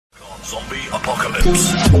Zombie Apocalypse.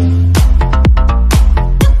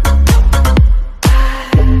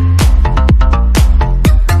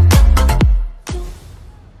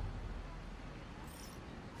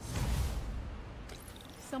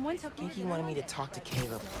 Someone took me. He wanted me to talk to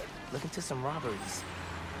Caleb. Look into some robberies.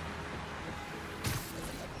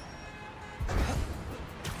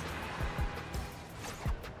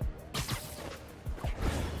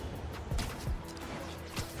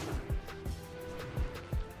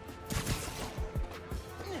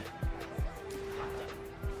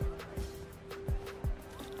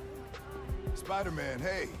 Spider-Man,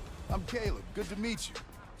 hey. I'm Caleb. Good to meet you.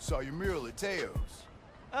 Saw your mural at Teo's.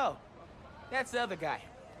 Oh, that's the other guy.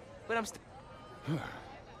 But I'm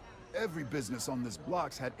Every business on this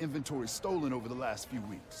block's had inventory stolen over the last few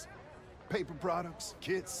weeks. Paper products,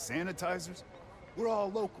 kits, sanitizers. We're all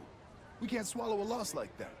local. We can't swallow a loss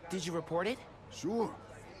like that. Did you report it? Sure,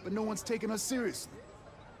 but no one's taking us seriously.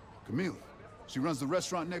 Camila, she runs the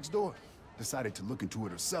restaurant next door. Decided to look into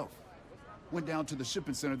it herself. Went down to the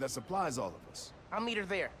shipping center that supplies all of us. I'll meet her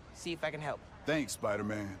there. See if I can help. Thanks,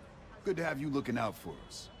 Spider-Man. Good to have you looking out for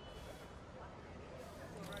us.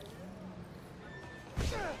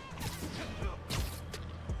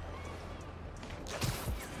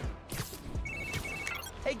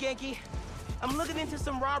 Hey, Genki. I'm looking into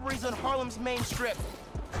some robberies on Harlem's main strip.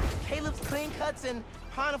 Caleb's Clean Cuts and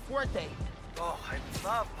Pana Fuerte. Oh, I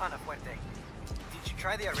love Pana Fuerte. Did you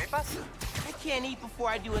try the arepas? I can't eat before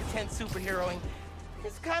I do intense superheroing.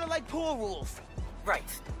 It's kind of like pool rules. Right,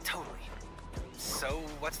 totally. So,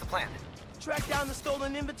 what's the plan? Track down the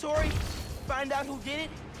stolen inventory, find out who did it,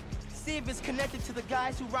 see if it's connected to the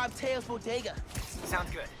guys who robbed Teo's bodega.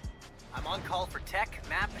 Sounds good. I'm on call for tech,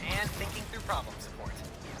 map, and thinking through problem support.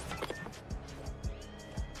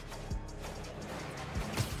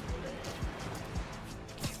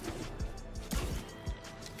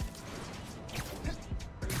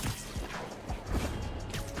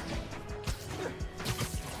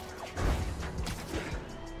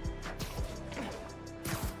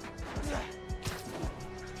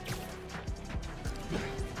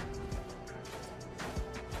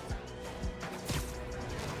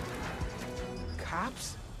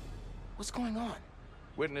 Cops? What's going on?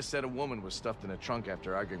 Witness said a woman was stuffed in a trunk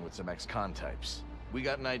after arguing with some ex-con types. We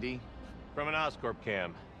got an ID? From an Oscorp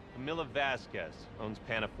cam. Camila Vasquez owns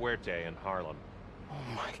Pana Fuerte in Harlem.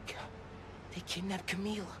 Oh my god. They kidnapped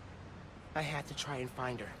Camila. I had to try and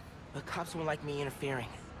find her, but cops won't like me interfering.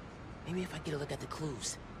 Maybe if I get a look at the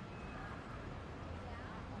clues.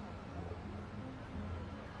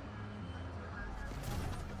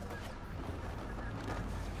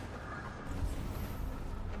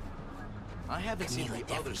 I haven't seen Camila the other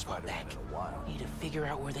definitely fought Spider-Man back. in a while. Need to figure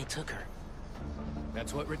out where they took her.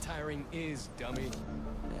 That's what retiring is, dummy.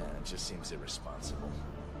 Yeah, it just seems irresponsible.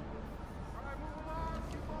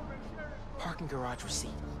 Parking garage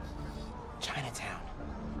receipt. Chinatown.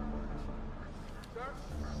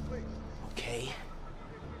 Okay.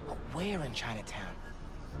 But where in Chinatown?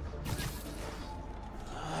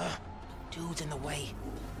 Dude's in the way.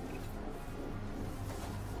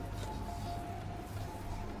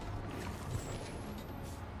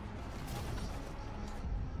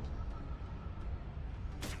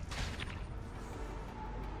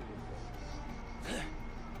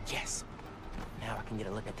 Yes. Now I can get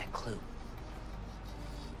a look at that clue.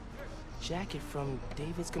 Jacket from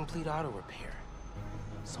David's Complete Auto Repair.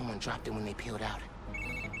 Someone dropped it when they peeled out.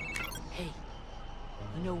 Hey,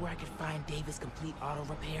 you know where I could find David's Complete Auto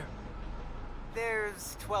Repair?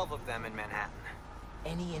 There's 12 of them in Manhattan.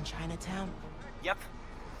 Any in Chinatown? Yep.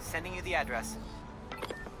 Sending you the address.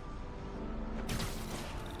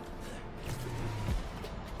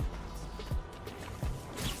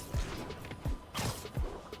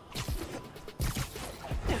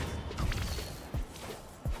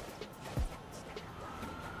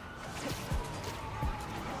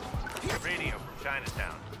 Radio from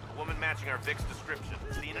Chinatown. A woman matching our Vic's description.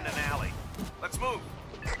 Seen in an alley. Let's move.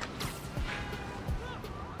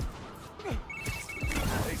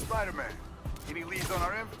 Hey, Spider-Man. Any leads on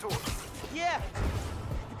our inventory? Yeah.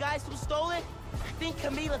 The guys who stole it, I think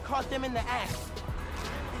Camila caught them in the act.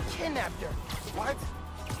 They kidnapped her. What?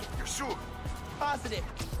 You're sure? Positive.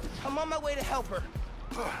 I'm on my way to help her.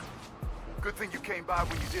 Good thing you came by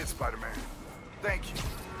when you did, Spider-Man. Thank you.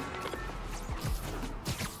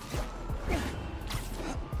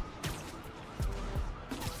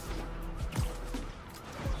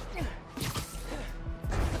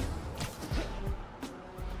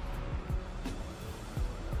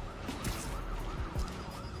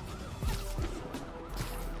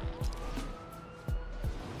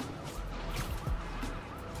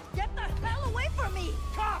 Get the hell away from me!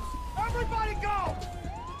 Cops! I'm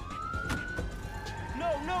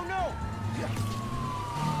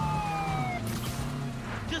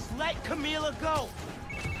right, Camila, go!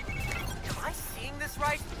 Am I seeing this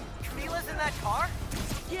right? Camila's in that car?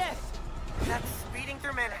 Yes! That's speeding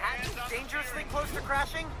through Manhattan, dangerously close to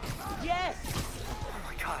crashing? Yes! Oh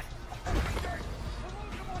my god.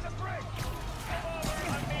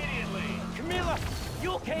 Immediately! Camila,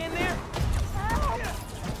 you okay in there?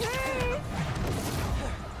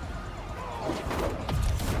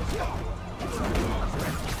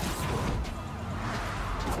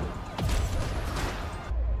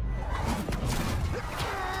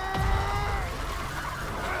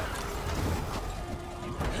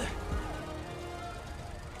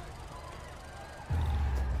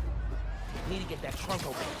 Need to get that trunk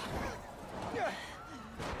open.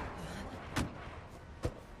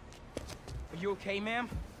 Are you okay, ma'am?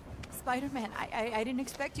 Spider-Man, I didn't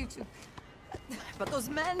expect you to. But those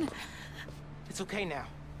men, It's okay now.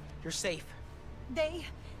 You're safe.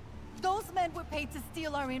 those men were paid to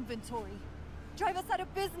steal our inventory. Drive us out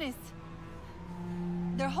of business.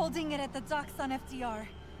 They're holding it at the docks on FDR,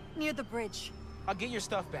 near the bridge. I'll get your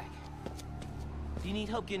stuff back. Do you need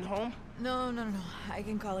help getting home? No. I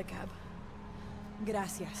can call a cab.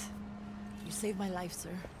 Gracias. You saved my life,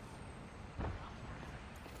 sir.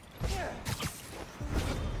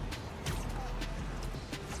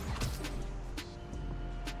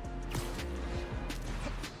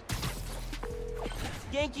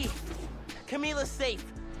 Yankee, Camila's safe.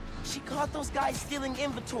 She caught those guys stealing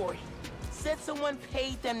inventory. Said someone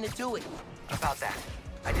paid them to do it. About that,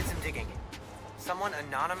 I did some digging. Someone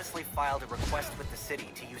anonymously filed a request with the city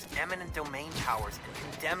to use eminent domain powers and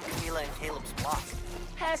condemn Camila and Caleb's block.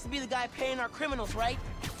 Has to be the guy paying our criminals, right?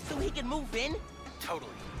 So he can move in?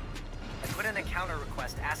 Totally. I put in a counter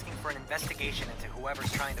request asking for an investigation into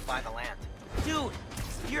whoever's trying to buy the land. Dude,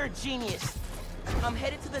 you're a genius. I'm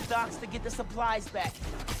headed to the docks to get the supplies back.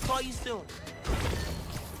 Call you soon.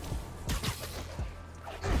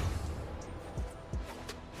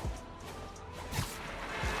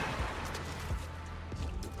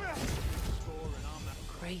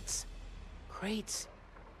 Crates. Crates.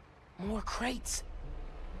 More crates.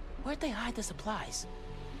 Where'd they hide the supplies?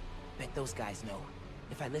 Bet those guys know.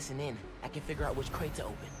 If I listen in, I can figure out which crate to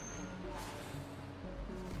open.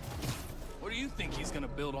 What do you think he's gonna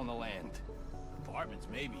build on the land? Apartments,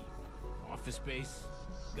 maybe. Office space.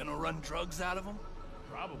 Gonna run drugs out of them?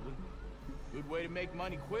 Probably. Good way to make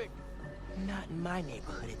money quick. Not in my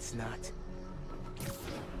neighborhood, it's not.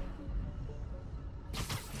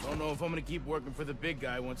 Don't know if I'm gonna keep working for the big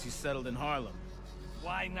guy once he's settled in Harlem.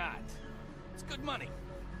 Why not? It's good money.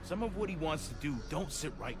 Some of what he wants to do don't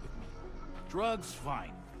sit right with me. Drugs,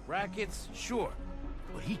 fine. Rackets, sure.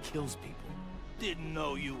 But he kills people. Didn't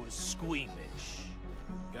know you was squeamish.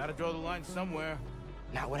 Gotta draw the line somewhere.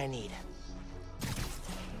 Not what I need.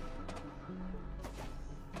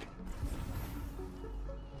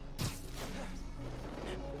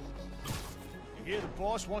 You hear the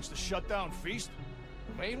boss wants to shut down Feast?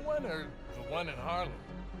 The main one or the one in Harlem?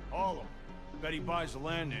 All of them. Bet he buys the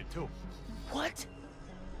land there, too. What?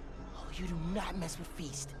 Oh, you do not mess with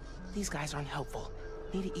Feast. These guys aren't helpful.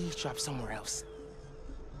 Need to eavesdrop somewhere else.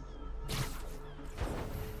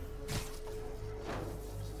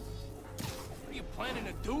 What are you planning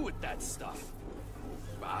to do with that stuff?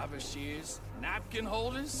 Barber shears? Napkin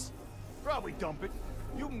holders? Probably dump it.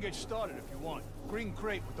 You can get started if you want. Green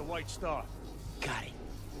crate with the white star. Got it.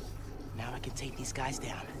 Now I can take these guys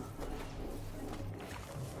down.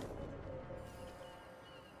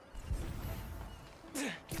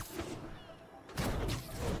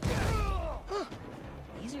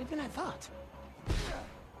 Easier than I thought.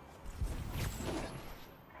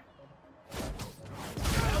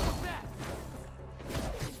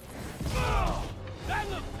 That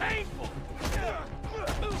looked painful!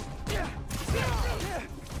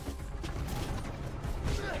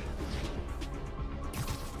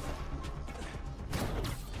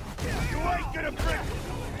 You ain't gonna break it!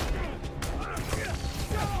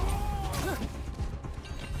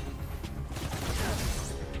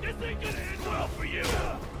 This ain't gonna end well for you!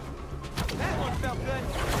 That one felt good.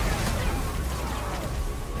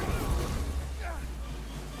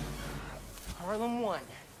 Harlem 1.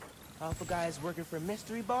 Alpha guys working for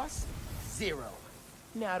Mystery Boss? 0.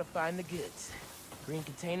 Now to find the goods. Green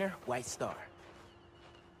container, white star.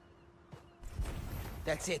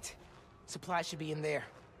 That's it. Supplies should be in there.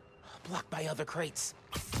 Blocked by other crates.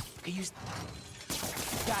 Could use...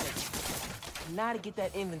 Got it. Now to get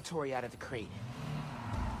that inventory out of the crate.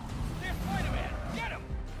 There's Spider-Man! Get him!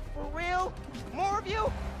 For real? More of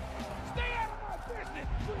you? Stay out of my business!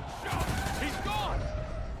 Good shot! He's gone!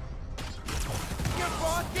 Your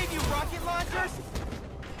boss gave you rocket launchers?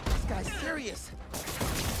 This guy's serious.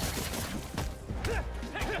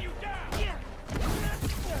 Taking you down!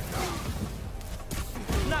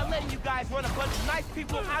 not letting you guys run a bunch of nice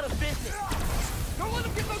people out of business. Don't let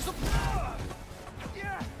him get those...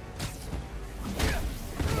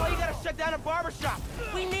 Why you gotta shut down a barbershop?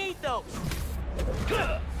 We need those.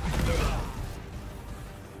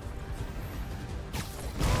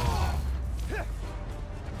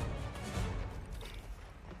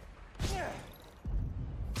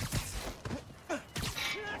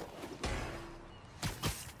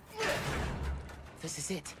 This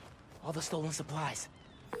is it. All the stolen supplies.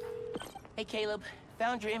 Hey, Caleb.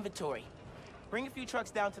 Found your inventory. Bring a few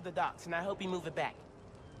trucks down to the docks, and I hope you move it back.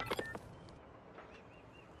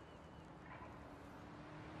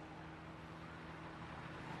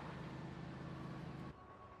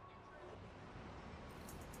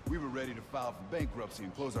 We were ready to file for bankruptcy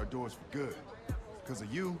and close our doors for good. Because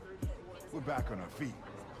of you, we're back on our feet.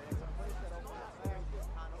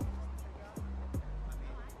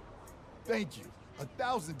 Thank you.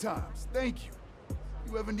 1,000 times. Thank you.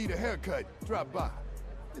 You ever need a haircut, drop by.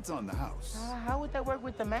 It's on the house. How would that work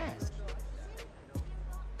with the mask?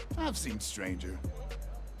 I've seen stranger.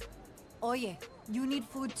 Oye, you need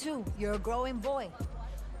food too. You're a growing boy.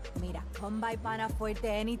 Mira, come by Pana Fuerte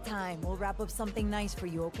anytime. We'll wrap up something nice for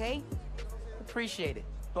you, okay? Appreciate it,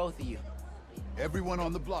 both of you. Everyone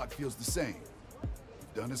on the block feels the same.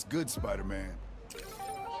 You've done us good, Spider-Man.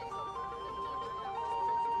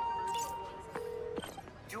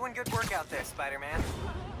 Doing good work out there, Spider-Man.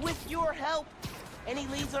 With your help. Any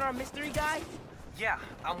leads on our mystery guy? Yeah,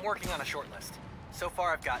 I'm working on a short list. So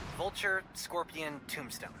far I've got Vulture, Scorpion,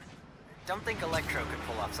 Tombstone. Don't think Electro could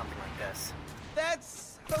pull off something like this.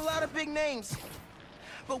 That's a lot of big names.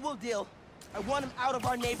 But we'll deal. I want him out of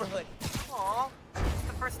our neighborhood. Aw, it's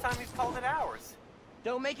the first time you've called it ours.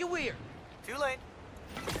 Don't make it weird. Too late.